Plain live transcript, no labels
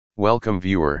Welcome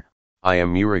viewer, I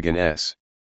am Murugan S.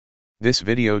 This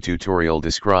video tutorial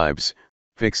describes,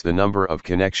 fix the number of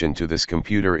connection to this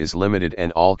computer is limited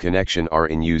and all connection are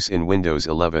in use in Windows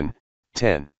 11,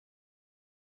 10.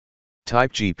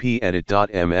 Type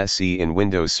gpedit.msc in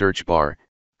Windows search bar,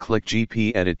 click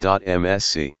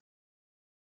gpedit.msc.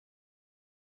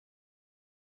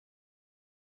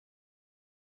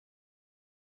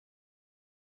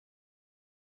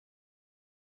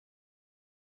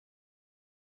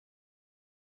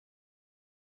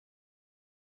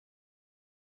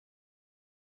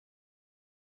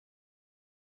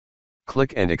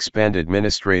 Click and expand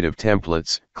Administrative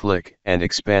Templates, click and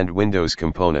expand Windows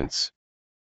Components.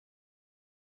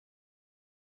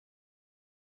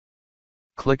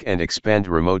 Click and expand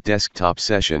Remote Desktop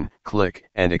Session, click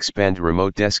and expand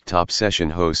Remote Desktop Session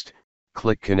Host,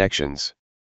 click Connections.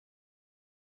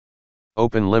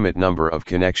 Open Limit Number of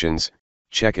Connections,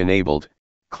 check Enabled,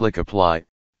 click Apply,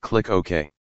 click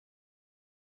OK.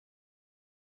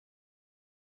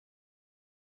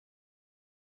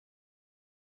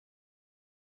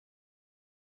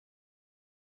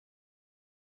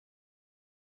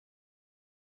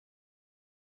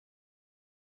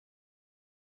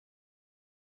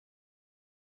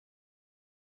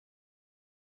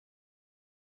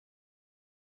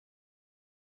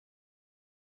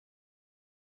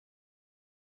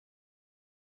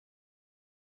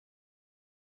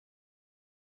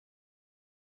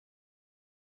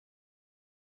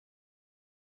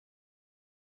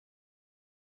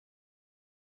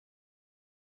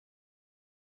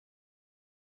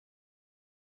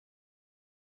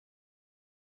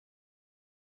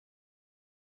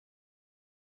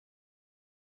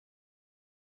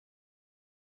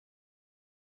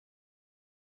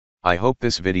 I hope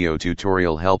this video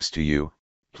tutorial helps to you.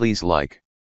 Please like,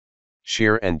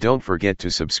 share and don't forget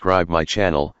to subscribe my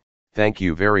channel. Thank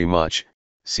you very much.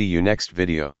 See you next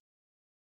video.